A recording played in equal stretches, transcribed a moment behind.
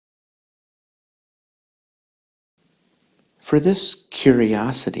For this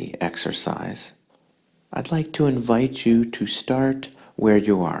curiosity exercise, I'd like to invite you to start where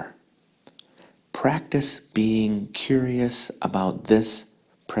you are. Practice being curious about this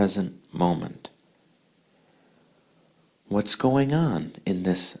present moment. What's going on in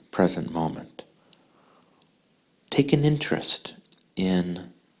this present moment? Take an interest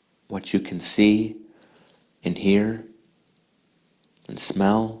in what you can see and hear and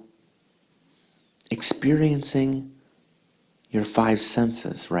smell, experiencing your five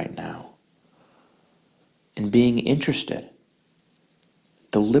senses right now, and being interested,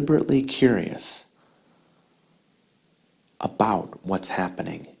 deliberately curious about what's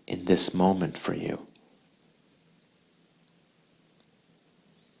happening in this moment for you.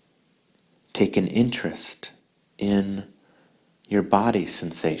 Take an interest in your body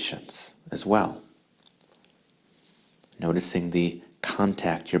sensations as well, noticing the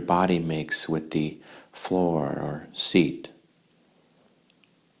contact your body makes with the floor or seat.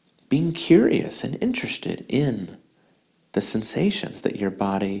 Being curious and interested in the sensations that your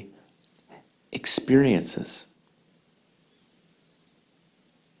body experiences.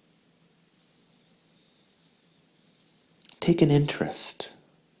 Take an interest,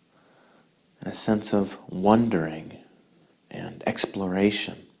 a sense of wondering and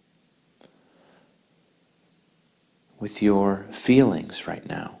exploration with your feelings right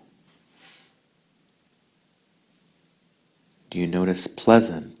now. Do you notice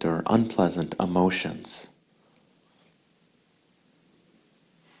pleasant or unpleasant emotions?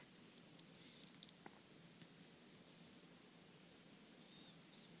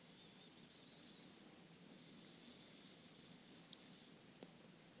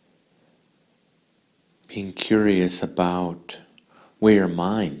 Being curious about where your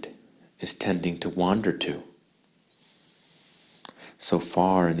mind is tending to wander to. So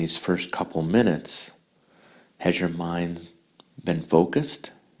far in these first couple minutes, has your mind been focused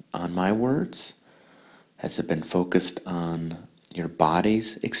on my words? Has it been focused on your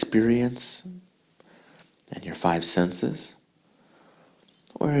body's experience and your five senses?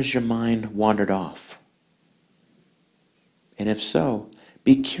 Or has your mind wandered off? And if so,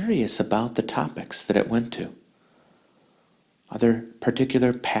 be curious about the topics that it went to. Are there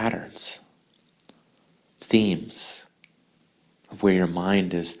particular patterns, themes of where your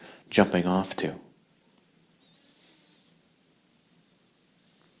mind is jumping off to?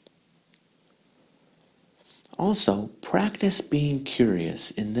 Also, practice being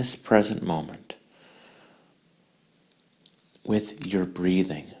curious in this present moment with your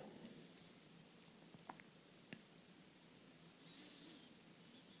breathing.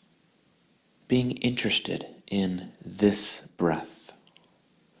 Being interested in this breath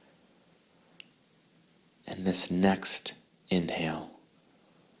and this next inhale.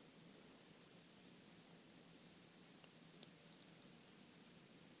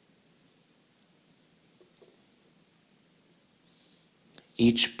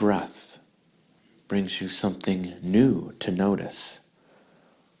 Each breath brings you something new to notice,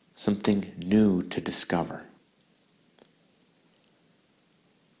 something new to discover.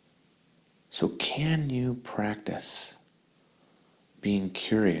 So can you practice being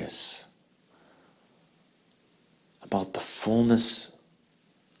curious about the fullness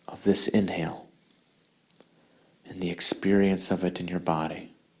of this inhale and the experience of it in your body?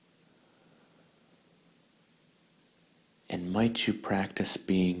 And might you practice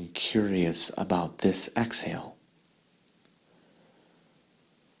being curious about this exhale?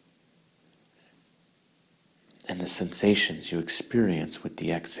 And the sensations you experience with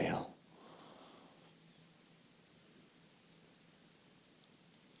the exhale.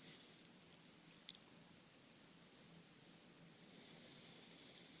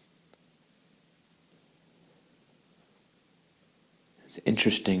 It's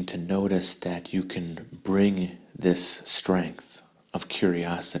interesting to notice that you can bring this strength of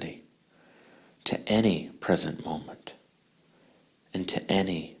curiosity to any present moment and to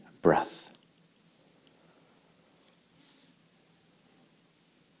any breath.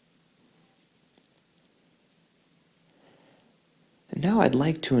 And now I'd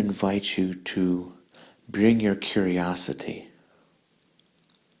like to invite you to bring your curiosity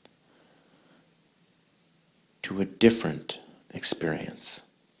to a different experience.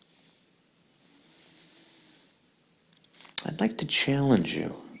 I'd like to challenge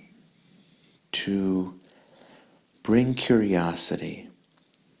you to bring curiosity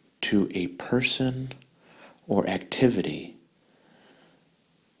to a person or activity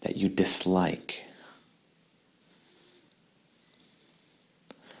that you dislike.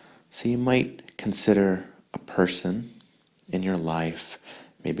 So you might consider a person in your life,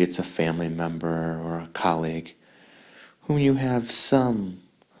 maybe it's a family member or a colleague, whom you have some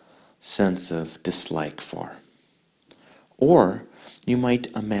sense of dislike for. Or you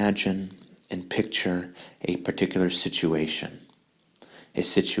might imagine and picture a particular situation, a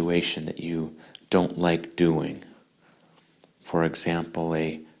situation that you don't like doing. For example,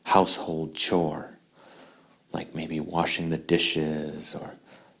 a household chore, like maybe washing the dishes or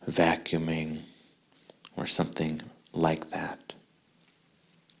vacuuming or something like that.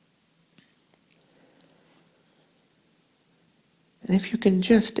 And if you can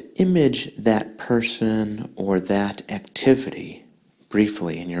just image that person or that activity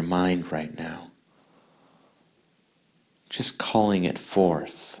briefly in your mind right now, just calling it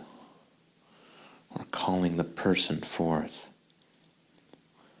forth or calling the person forth.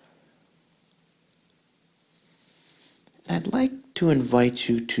 And I'd like to invite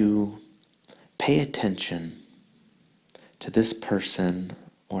you to pay attention to this person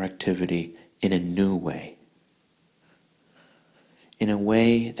or activity in a new way. In a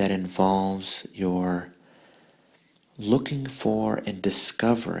way that involves your looking for and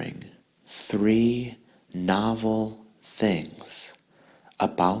discovering 3 novel things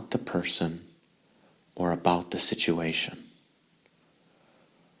about the person or about the situation.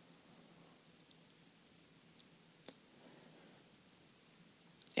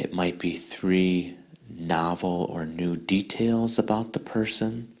 It might be 3 novel or new details about the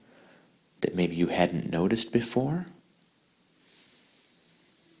person that maybe you hadn't noticed before.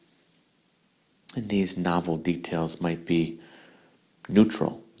 And these novel details might be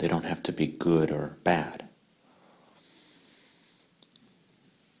neutral. They don't have to be good or bad.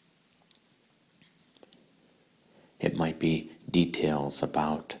 It might be details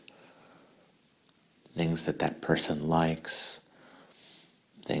about things that that person likes,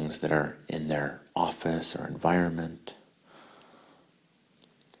 things that are in their office or environment,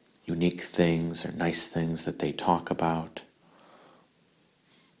 unique things or nice things that they talk about,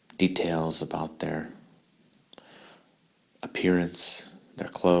 details about their appearance, their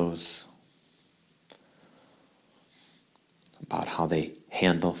clothes, about how they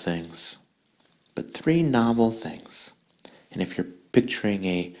handle things. But 3 novel things. And if you're picturing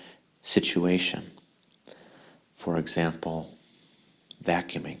a situation, for example,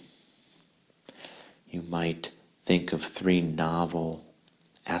 vacuuming, you might think of 3 novel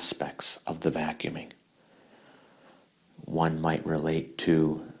aspects of the vacuuming. One might relate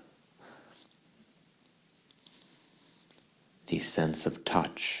to the sense of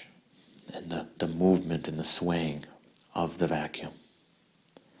touch and the movement and the swaying of the vacuum.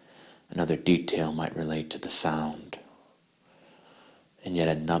 Another detail might relate to the sound. And yet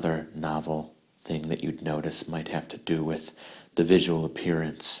another novel thing that you'd notice might have to do with the visual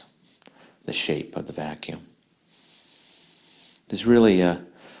appearance, the shape of the vacuum. There's really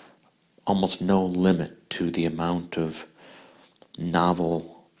almost no limit to the amount of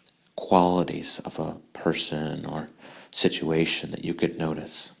novel qualities of a person or situation that you could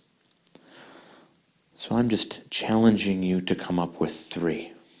notice. So I'm just challenging you to come up with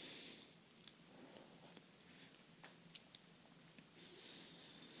 3.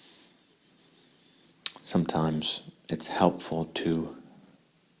 Sometimes it's helpful to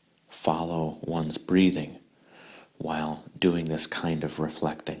follow one's breathing while doing this kind of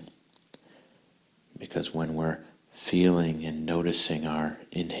reflecting. Because when we're feeling and noticing our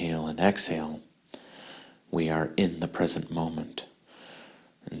inhale and exhale, we are in the present moment.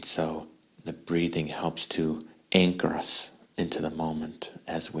 And so the breathing helps to anchor us into the moment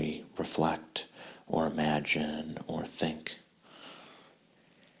as we reflect or imagine or think.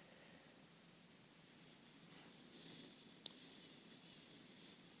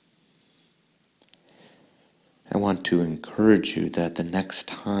 I want to encourage you that the next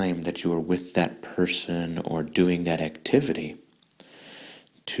time that you are with that person or doing that activity,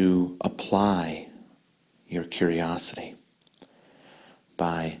 to apply your curiosity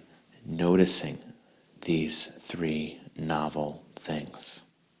by noticing these 3 novel things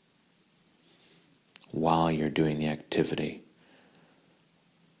while you're doing the activity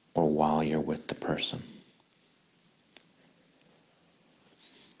or while you're with the person.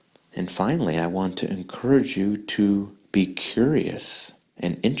 And finally, I want to encourage you to be curious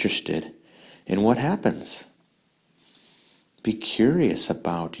and interested in what happens. Be curious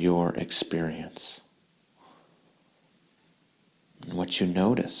about your experience and what you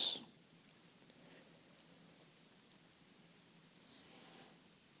notice.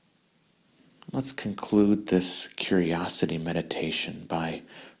 Let's conclude this curiosity meditation by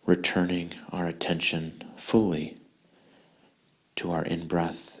returning our attention fully to our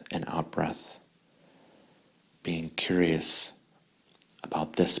in-breath and out-breath, being curious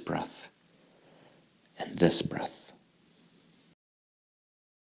about this breath and this breath.